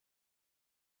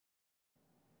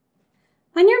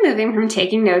When you're moving from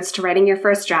taking notes to writing your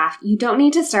first draft, you don't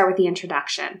need to start with the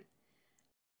introduction.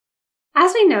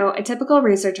 As we know, a typical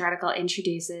research article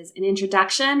introduces an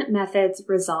introduction, methods,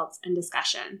 results, and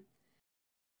discussion.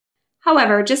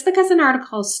 However, just because an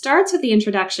article starts with the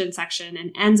introduction section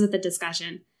and ends with the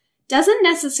discussion doesn't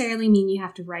necessarily mean you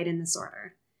have to write in this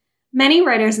order. Many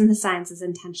writers in the sciences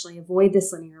intentionally avoid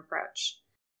this linear approach.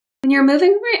 When you're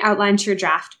moving from your outline to your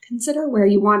draft, consider where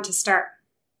you want to start.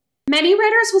 Many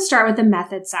writers will start with the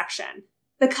methods section.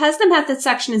 Because the methods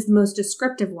section is the most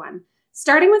descriptive one,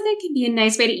 starting with it can be a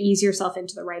nice way to ease yourself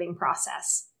into the writing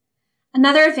process.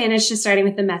 Another advantage to starting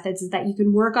with the methods is that you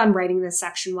can work on writing this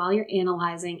section while you're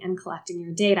analyzing and collecting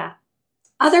your data.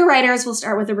 Other writers will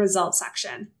start with the results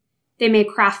section. They may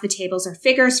craft the tables or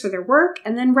figures for their work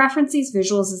and then reference these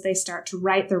visuals as they start to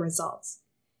write the results.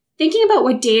 Thinking about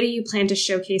what data you plan to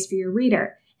showcase for your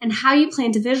reader and how you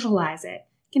plan to visualize it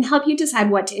can help you decide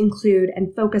what to include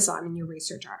and focus on in your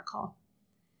research article.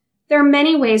 There are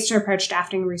many ways to approach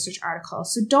drafting a research article,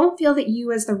 so don't feel that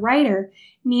you as the writer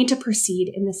need to proceed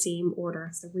in the same order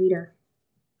as the reader.